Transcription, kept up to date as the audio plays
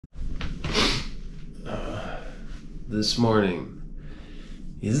this morning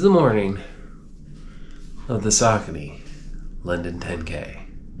is the morning of the Saucony London 10K.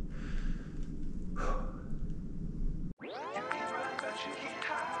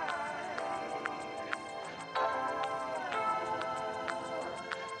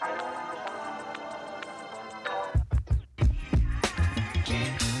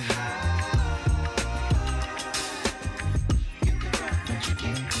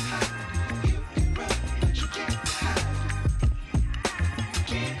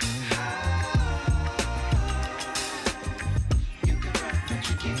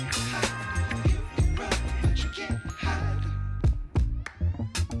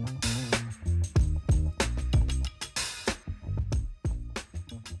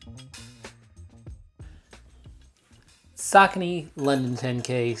 Saucony London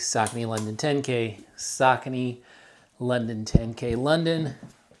 10K, Saucony London 10K, Saucony London 10K.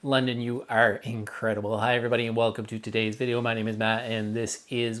 London, you are incredible. Hi everybody and welcome to today's video. My name is Matt and this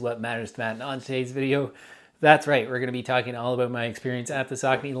is What Matters to Matt. And on today's video, that's right, we're going to be talking all about my experience at the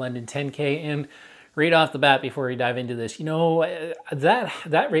Saucony London 10K. And right off the bat, before we dive into this, you know,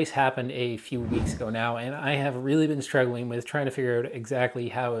 that race happened a few weeks ago now, and I have really been struggling with trying to figure out exactly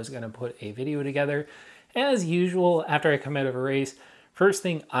how I was going to put a video together. As usual, after I come out of a race, first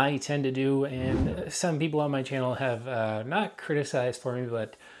thing I tend to do, and some people on my channel have not criticized for me,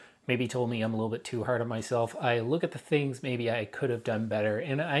 but maybe told me I'm a little bit too hard on myself. I look at the things maybe I could have done better.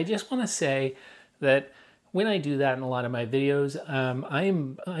 And I just want to say that when I do that in a lot of my videos,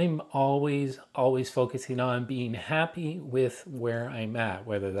 I'm always focusing on being happy with where I'm at,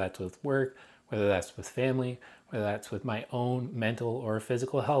 whether that's with work, whether that's with family, whether that's with my own mental or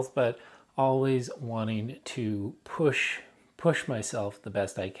physical health, but always wanting to push myself the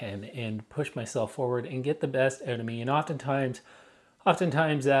best I can and push myself forward and get the best out of me. And oftentimes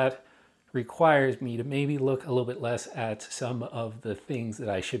that requires me to maybe look a little bit less at some of the things that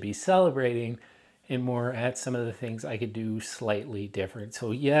I should be celebrating and more at some of the things I could do slightly different.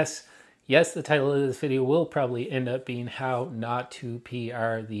 So yes, the title of this video will probably end up being how not to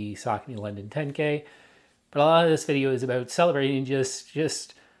PR the Saucony London 10K. But a lot of this video is about celebrating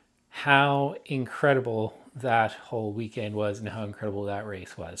just how incredible that whole weekend was and how incredible that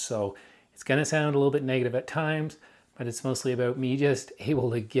race was. So it's going to sound a little bit negative at times, but it's mostly about me just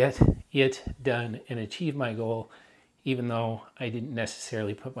able to get it done and achieve my goal, even though I didn't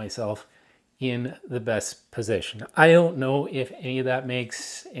necessarily put myself in the best position. I don't know if any of that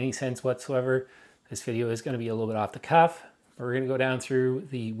makes any sense whatsoever. This video is going to be a little bit off the cuff. We're going to go down through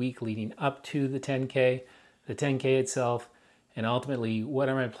the week leading up to the 10K, the 10K itself, and ultimately, what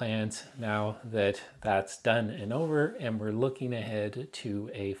are my plans now that that's done and over and we're looking ahead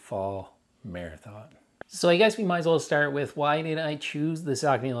to a fall marathon? So I guess we might as well start with, why did I choose the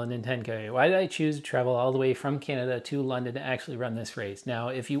Saucony London 10K? Why did I choose to travel all the way from Canada to London to actually run this race? Now,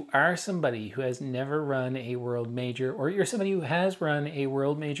 if you are somebody who has never run a world major, or you're somebody who has run a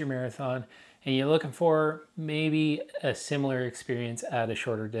world major marathon, and you're looking for maybe a similar experience at a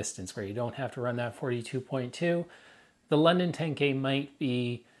shorter distance where you don't have to run that 42.2, the London 10K might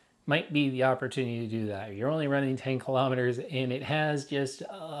be the opportunity to do that. You're only running 10 kilometers and it has just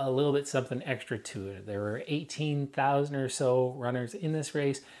a little bit something extra to it. There were 18,000 or so runners in this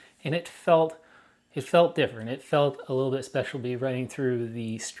race, and it felt different. It felt a little bit special to be running through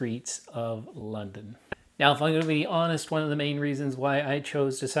the streets of London. Now, if I'm going to be honest, one of the main reasons why I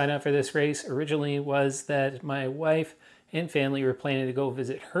chose to sign up for this race originally was that my wife and family were planning to go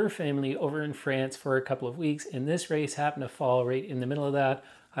visit her family over in France for a couple of weeks, and this race happened to fall right in the middle of that.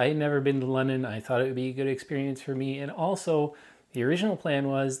 I had never been to London. I thought it would be a good experience for me, and also the original plan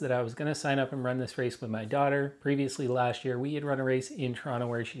was that I was going to sign up and run this race with my daughter. Previously last year, we had run a race in Toronto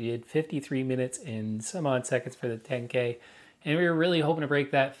where she did 53 minutes and some odd seconds for the 10K, and we were really hoping to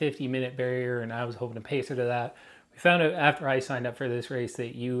break that 50-minute barrier, and I was hoping to pace her to that. We found out after I signed up for this race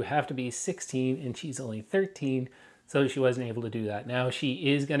that you have to be 16 and she's only 13, so she wasn't able to do that. Now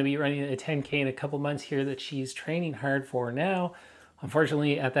she is going to be running a 10K in a couple months here that she's training hard for now.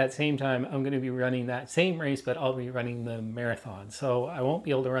 Unfortunately, at that same time, I'm going to be running that same race, but I'll be running the marathon. So I won't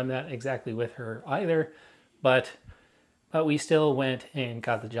be able to run that exactly with her either, but we still went and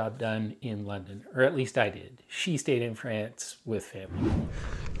got the job done in London, or at least I did. She stayed in France with family.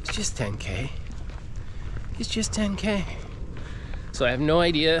 It's just 10K. It's just 10K. So I have no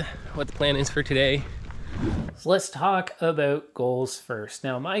idea what the plan is for today. So let's talk about goals first.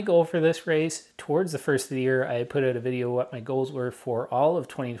 Now, my goal for this race, towards the first of the year, I put out a video what my goals were for all of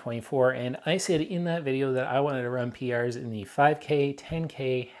 2024, and I said in that video that I wanted to run PRs in the 5K,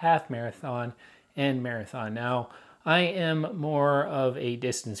 10K, half marathon, and marathon. Now, I am more of a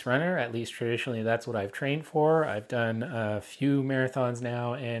distance runner, at least traditionally that's what I've trained for. I've done a few marathons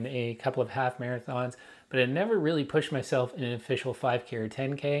now and a couple of half marathons, but I never really pushed myself in an official 5K or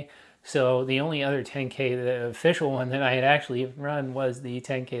 10K. So the only other 10K, the official one that I had actually run was the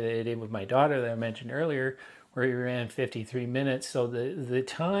 10K that I did with my daughter that I mentioned earlier, where we ran 53 minutes. So the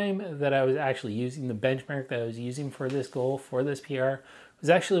time that I was actually using, the benchmark that I was using for this goal, for this PR, was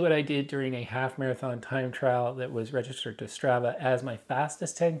actually what I did during a half marathon time trial that was registered to Strava as my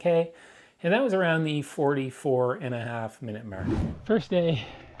fastest 10K. And that was around the 44.5 minute mark. First day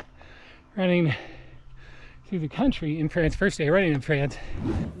running through the country in France, first day running in France.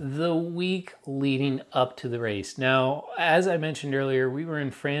 The week leading up to the race. Now, as I mentioned earlier, we were in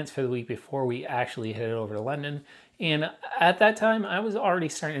France for the week before we actually headed over to London. And at that time, I was already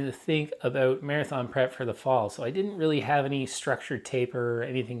starting to think about marathon prep for the fall. So I didn't really have any structured taper or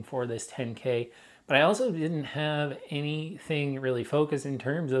anything for this 10K. But I also didn't have anything really focused in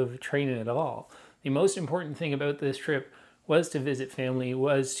terms of training at all. The most important thing about this trip was to visit family,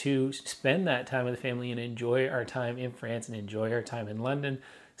 was to spend that time with the family and enjoy our time in France and enjoy our time in London.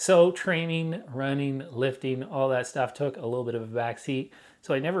 So training, running, lifting, all that stuff took a little bit of a backseat.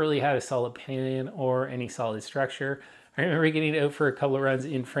 So I never really had a solid plan or any solid structure. I remember getting out for a couple of runs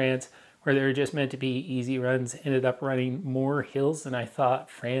in France where they were just meant to be easy runs, ended up running more hills than I thought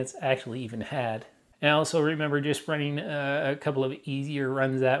France actually even had. And I also remember just running a couple of easier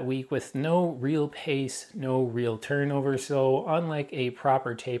runs that week with no real pace, no real turnover. So unlike a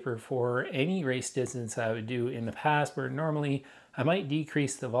proper taper for any race distance I would do in the past, where normally I might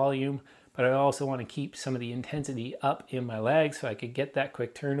decrease the volume, but I also want to keep some of the intensity up in my legs so I could get that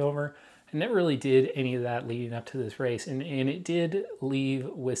quick turnover. I never really did any of that leading up to this race. And it did leave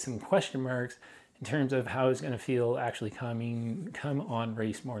with some question marks in terms of how I was going to feel actually come on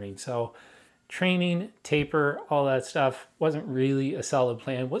race morning. So training, taper, all that stuff wasn't really a solid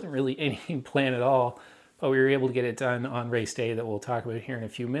plan, wasn't really any plan at all, but we were able to get it done on race day that we'll talk about here in a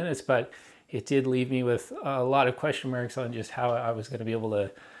few minutes. But it did leave me with a lot of question marks on just how I was going to be able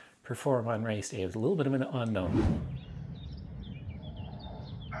to perform on race day. It was a little bit of an unknown.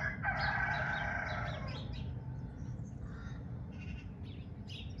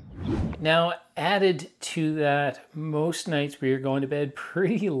 Now, added to that, most nights we were going to bed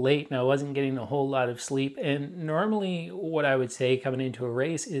pretty late and I wasn't getting a whole lot of sleep. And normally what I would say coming into a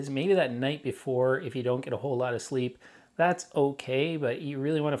race is maybe that night before, if you don't get a whole lot of sleep, that's okay, but you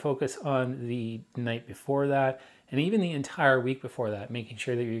really want to focus on the night before that and even the entire week before that, making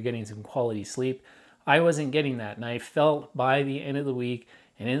sure that you're getting some quality sleep. I wasn't getting that, and I felt by the end of the week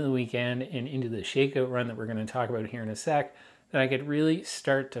and into the weekend and into the shakeout run that we're going to talk about here in a sec, that I could really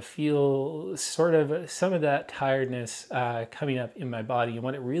start to feel sort of some of that tiredness coming up in my body. And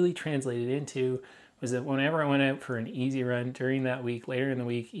what it really translated into was that whenever I went out for an easy run during that week, later in the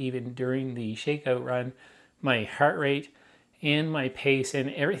week, even during the shakeout run, my heart rate and my pace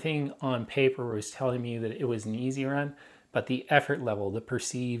and everything on paper was telling me that it was an easy run, but the effort level, the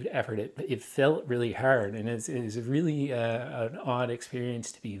perceived effort, it felt really hard. And it's really an odd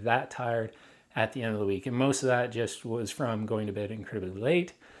experience to be that tired at the end of the week. And most of that just was from going to bed incredibly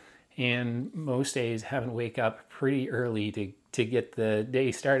late, and most days having to wake up pretty early to get the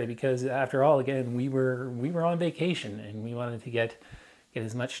day started, because after all, again, we were on vacation and we wanted to get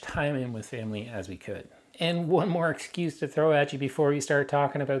as much time in with family as we could. And one more excuse to throw at you before we start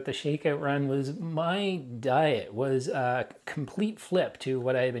talking about the shakeout run was my diet was a complete flip to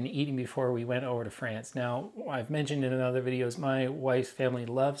what I had been eating before we went over to France. Now, I've mentioned in other videos, my wife's family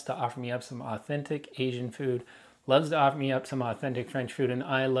loves to offer me up some authentic Asian food, loves to offer me up some authentic French food, and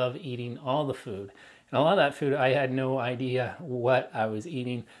I love eating all the food. And a lot of that food, I had no idea what I was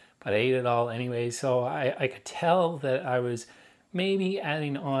eating, but I ate it all anyway. So I could tell that I was maybe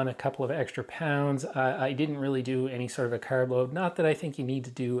adding on a couple of extra pounds. I didn't really do any sort of a carb load. Not that I think you need to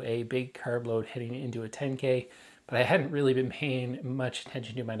do a big carb load heading into a 10K, but I hadn't really been paying much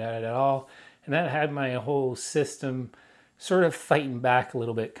attention to my diet at all. And that had my whole system sort of fighting back a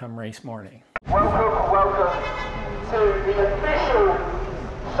little bit come race morning. Welcome to the official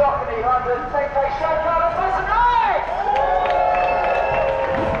Saucony London 10K shakeout of tonight!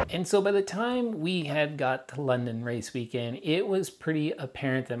 And so by the time we had got to London race weekend, it was pretty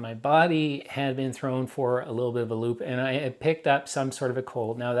apparent that my body had been thrown for a little bit of a loop and I had picked up some sort of a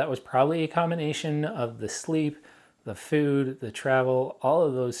cold. Now that was probably a combination of the sleep, the food, the travel, all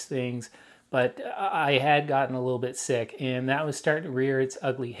of those things, but I had gotten a little bit sick and that was starting to rear its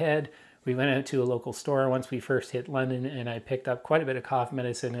ugly head. We went out to a local store once we first hit London and I picked up quite a bit of cough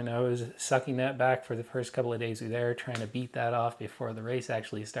medicine and I was sucking that back for the first couple of days we were there, trying to beat that off before the race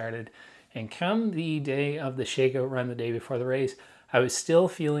actually started. And come the day of the shakeout run, the day before the race, I was still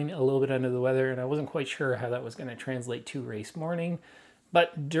feeling a little bit under the weather, and I wasn't quite sure how that was going to translate to race morning.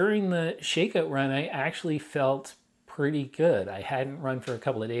 But during the shakeout run, I actually felt pretty good. I hadn't run for a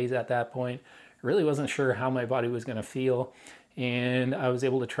couple of days at that point. I really wasn't sure how my body was going to feel, and I was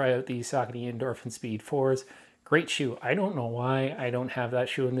able to try out these Saucony Endorphin Speed 4s. Great shoe. I don't know why I don't have that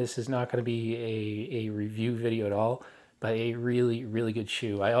shoe, and this is not going to be a review video at all, but a really, really good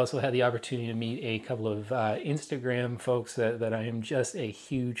shoe. I also had the opportunity to meet a couple of Instagram folks that I am just a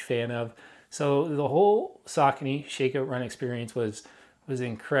huge fan of. So the whole Saucony shakeout run experience was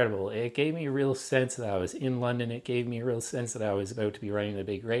incredible. It gave me a real sense that I was in London. It gave me a real sense that I was about to be running a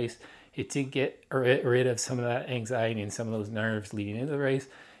big race. It did get rid of some of that anxiety and some of those nerves leading into the race.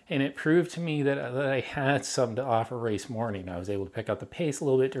 And it proved to me that I had something to offer race morning. I was able to pick up the pace a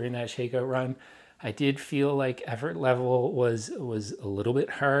little bit during that shakeout run. I did feel like effort level was a little bit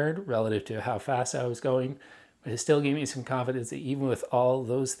hard relative to how fast I was going, but it still gave me some confidence that even with all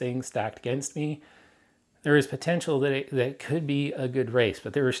those things stacked against me, there is potential that it could be a good race.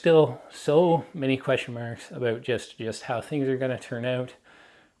 But there were still so many question marks about just how things are going to turn out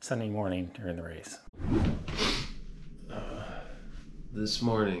Sunday morning during the race. This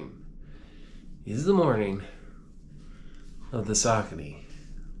morning is the morning of the Saucony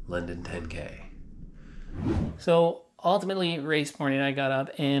London 10K. So ultimately, race morning, I got up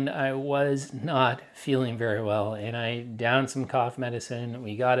and I was not feeling very well, and I downed some cough medicine.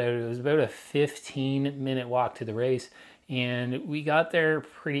 We got out. It was about a 15-minute walk to the race, and we got there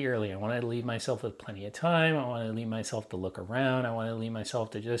pretty early. I wanted to leave myself with plenty of time. I wanted to leave myself to look around. I wanted to leave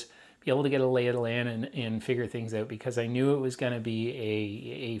myself to just be able to get a lay of the land and figure things out, because I knew it was going to be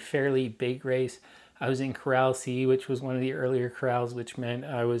a fairly big race. I was in Corral C, which was one of the earlier corrals, which meant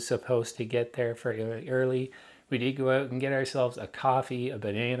I was supposed to get there fairly early. We did go out and get ourselves a coffee, a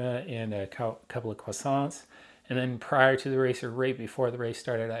banana, and a couple of croissants. And then prior to the race, or right before the race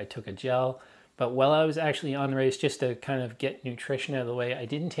started, I took a gel. But while I was actually on the race, just to kind of get nutrition out of the way, I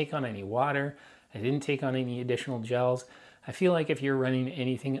didn't take on any water. I didn't take on any additional gels. I feel like if you're running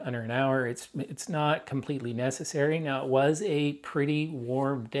anything under an hour, it's not completely necessary. Now, it was a pretty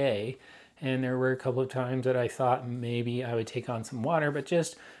warm day, and there were a couple of times that I thought maybe I would take on some water, but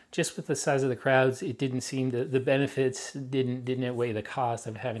just with the size of the crowds, it didn't seem the benefits didn't outweigh the cost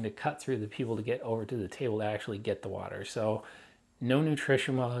of having to cut through the people to get over to the table to actually get the water. So no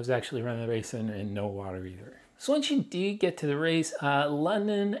nutrition while I was actually running the race, and no water either. So once you did get to the race,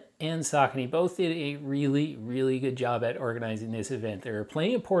 London and Saucony both did a really, really good job at organizing this event. There were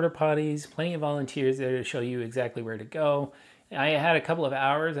plenty of porta potties, plenty of volunteers there to show you exactly where to go. I had a couple of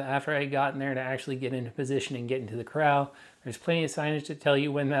hours after I got in there to actually get into position and get into the corral. There's plenty of signage to tell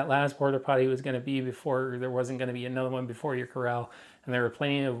you when that last porta potty was going to be before there wasn't going to be another one before your corral. And there were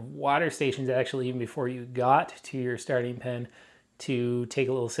plenty of water stations actually even before you got to your starting pen to take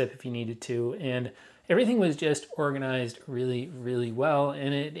a little sip if you needed to. And everything was just organized really, really well.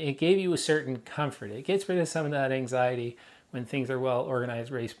 And it gave you a certain comfort. It gets rid of some of that anxiety when things are well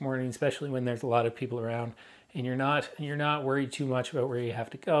organized race morning, especially when there's a lot of people around. And you're not worried too much about where you have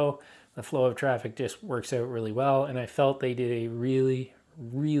to go. The flow of traffic just works out really well, and I felt they did a really,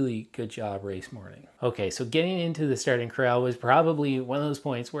 really good job race morning. Okay, so getting into the starting corral was probably one of those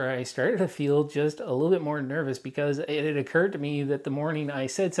points where I started to feel just a little bit more nervous, because it had occurred to me that the morning I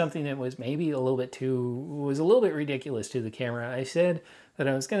said something that was maybe a little bit ridiculous to the camera. I said that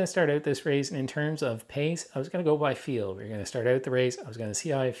I was going to start out this race, and in terms of pace, I was going to go by feel. We were going to start out the race, I was going to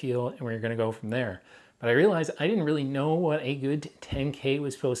see how I feel, and we were going to go from there. But I realized I didn't really know what a good 10K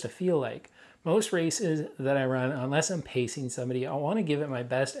was supposed to feel like. Most races that I run, unless I'm pacing somebody, I want to give it my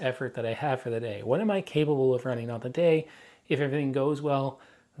best effort that I have for the day. What am I capable of running on the day? If everything goes well,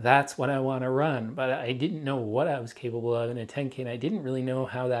 that's what I want to run. But I didn't know what I was capable of in a 10K, and I didn't really know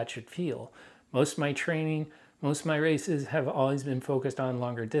how that should feel. Most of my training, most of my races have always been focused on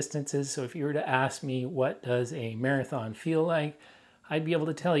longer distances. So if you were to ask me what does a marathon feel like, I'd be able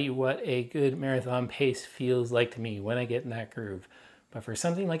to tell you what a good marathon pace feels like to me when I get in that groove. But for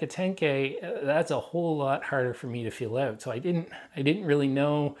something like a 10K, that's a whole lot harder for me to feel out. So I didn't really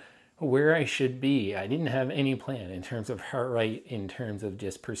know where I should be. I didn't have any plan in terms of heart rate, in terms of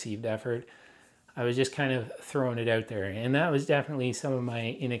just perceived effort. I was just kind of throwing it out there. And that was definitely some of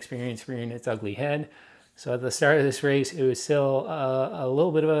my inexperience rearing its ugly head. So at the start of this race, it was still a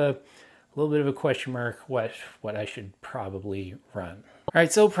little bit of a question mark what I should probably run. All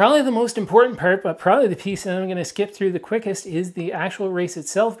right, so probably the most important part, but probably the piece that I'm going to skip through the quickest, is the actual race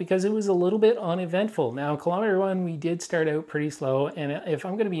itself, because it was a little bit uneventful. Now, kilometer 1, we did start out pretty slow, and if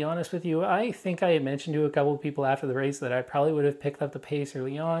I'm going to be honest with you, I think I had mentioned to a couple of people after the race that I probably would have picked up the pace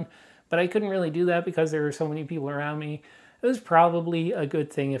early on, but I couldn't really do that because there were so many people around me. It was probably a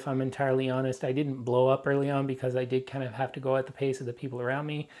good thing, if I'm entirely honest. I didn't blow up early on because I did kind of have to go at the pace of the people around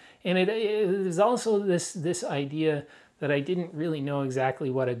me. And it was also this idea that I didn't really know exactly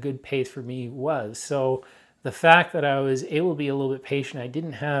what a good pace for me was. So the fact that I was able to be a little bit patient, I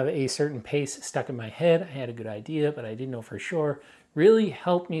didn't have a certain pace stuck in my head. I had a good idea, but I didn't know for sure, really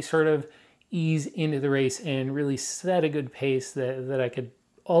helped me sort of ease into the race and really set a good pace that I could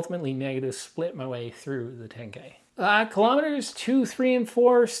ultimately negative split my way through the 10K. Kilometers 2, 3, and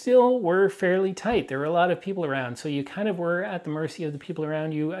 4 still were fairly tight. There were a lot of people around, so you kind of were at the mercy of the people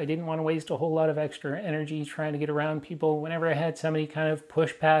around you. I didn't want to waste a whole lot of extra energy trying to get around people. Whenever I had somebody kind of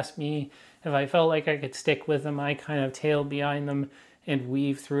push past me, if I felt like I could stick with them, I kind of tailed behind them and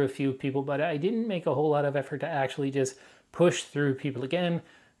weave through a few people, but I didn't make a whole lot of effort to actually just push through people. Again,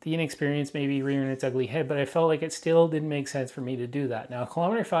 the inexperience may be rearing its ugly head, but I felt like it still didn't make sense for me to do that. Now,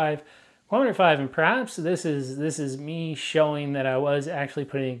 Kilometer 5, and perhaps this is me showing that I was actually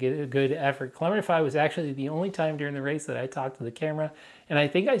putting a good effort. Kilometer 5 was actually the only time during the race that I talked to the camera, and I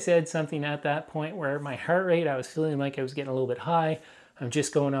think I said something at that point where my heart rate, I was feeling like I was getting a little bit high. I'm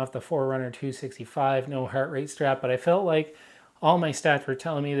just going off the Forerunner 265, no heart rate strap, but I felt like all my stats were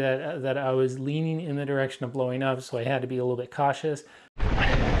telling me that I was leaning in the direction of blowing up, so I had to be a little bit cautious.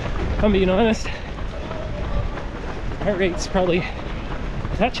 If I'm being honest, heart rate's probably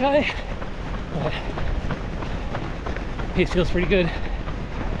a touch high, but pace feels pretty good,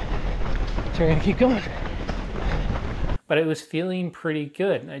 so we're gonna keep going. But it was feeling pretty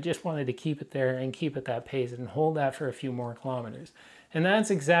good, and I just wanted to keep it there and keep at that pace and hold that for a few more kilometers. And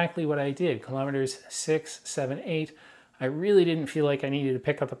that's exactly what I did. Kilometers 6, 7, 8, I really didn't feel like I needed to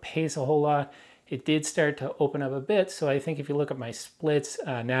pick up the pace a whole lot. It did start to open up a bit, so I think if you look at my splits,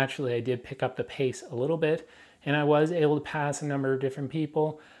 naturally I did pick up the pace a little bit, and I was able to pass a number of different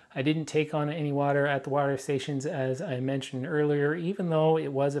people. I didn't take on any water at the water stations, as I mentioned earlier, even though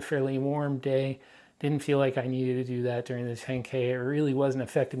it was a fairly warm day. Didn't feel like I needed to do that during the 10K. It really wasn't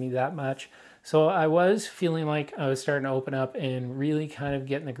affecting me that much. So I was feeling like I was starting to open up and really kind of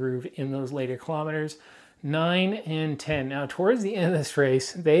get in the groove in those later kilometers. 9 and 10. Now, towards the end of this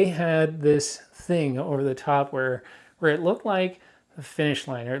race, they had this thing over the top where it looked like the finish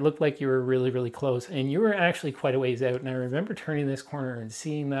line, or it looked like you were really, really close, and you were actually quite a ways out. And I remember turning this corner and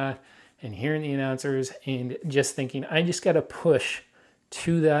seeing that and hearing the announcers and just thinking, I just got to push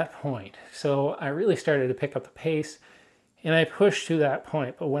to that point. So I really started to pick up the pace, and I pushed to that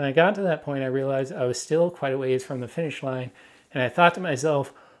point. But when I got to that point, I realized I was still quite a ways from the finish line, and I thought to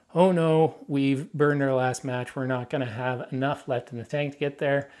myself, oh no, we've burned our last match. We're not going to have enough left in the tank to get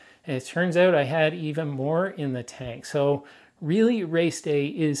there. And it turns out I had even more in the tank. So really, race day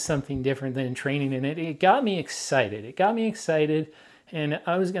is something different than training, and it got me excited. It got me excited, and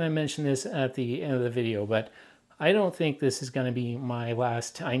I was going to mention this at the end of the video, but I don't think this is going to be my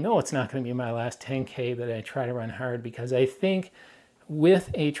last, I know it's not going to be my last 10K that I try to run hard, because I think with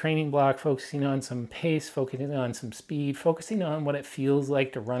a training block, focusing on some pace, focusing on some speed, focusing on what it feels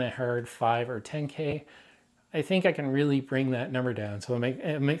like to run a hard 5 or 10K, I think I can really bring that number down. So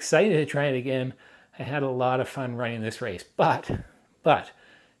I'm excited to try it again. I had a lot of fun running this race, but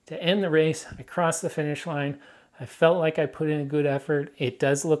to end the race, I crossed the finish line. I felt like I put in a good effort. It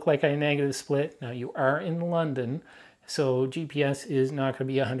does look like I negative split. Now, you are in London, so GPS is not going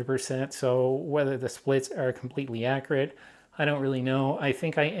to be 100%. So whether the splits are completely accurate, I don't really know. I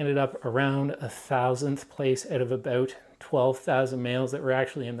think I ended up around 1,000th place out of about 12,000 males that were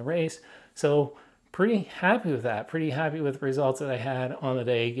actually in the race. So pretty happy with that. Pretty happy with the results that I had on the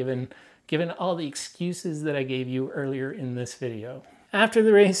day, given all the excuses that I gave you earlier in this video. After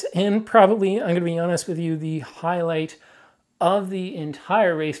the race, and probably, I'm going to be honest with you, the highlight of the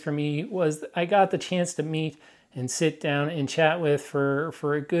entire race for me was I got the chance to meet and sit down and chat with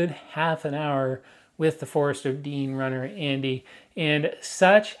for a good half an hour with the Forest of Dean runner, Andy, and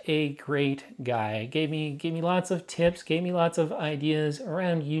such a great guy. Gave me lots of tips, gave me lots of ideas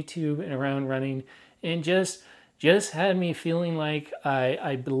around YouTube and around running, and just had me feeling like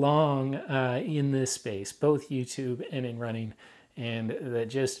I belong in this space, both YouTube and in running. And that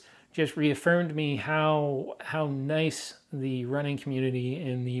just reaffirmed me how nice the running community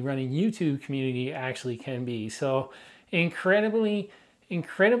and the running YouTube community actually can be. So incredibly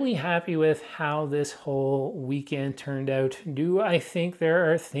happy with how this whole weekend turned out. Do I think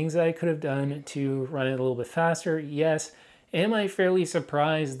there are things I could have done to run it a little bit faster? Yes. Am I fairly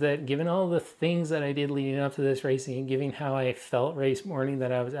surprised that, given all the things that I did leading up to this racing and given how I felt race morning,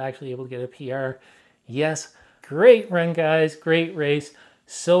 that I was actually able to get a PR? Yes. Great run, guys. Great race.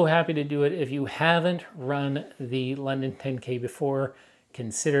 So happy to do it. If you haven't run the London 10K before,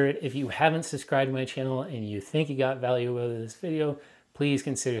 consider it. If you haven't subscribed to my channel and you think you got value out of this video, please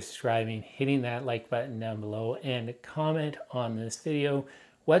consider subscribing, hitting that like button down below, and comment on this video.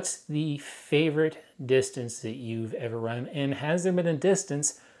 What's the favorite distance that you've ever run? And has there been a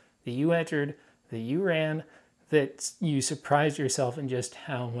distance that you entered, that you ran, that you surprised yourself in just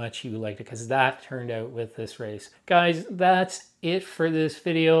how much you liked it? Because that turned out with this race. Guys, that's it for this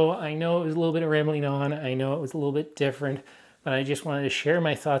video. I know it was a little bit of rambling on. I know it was a little bit different, but I just wanted to share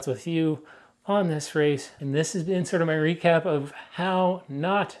my thoughts with you on this race. And this has been sort of my recap of how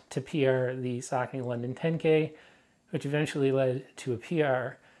not to PR the Saucony London 10K, which eventually led to a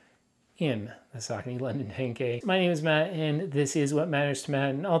PR in the Saucony London 10K. My name is Matt, and this is What Matters to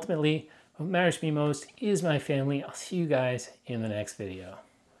Matt, and ultimately, what matters to me most is my family. I'll see you guys in the next video.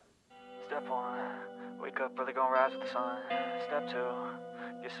 Step 1, wake up early, gonna rise with the sun. Step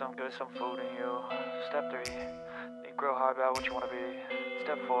 2, get some good, some food in you. Step 3, think real hard about what you wanna be.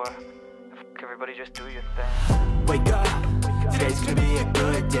 Step 4, everybody just do your thing. Wake up, today's gonna be a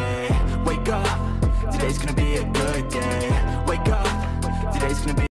good day. Wake up, today's gonna be a good day. Wake up.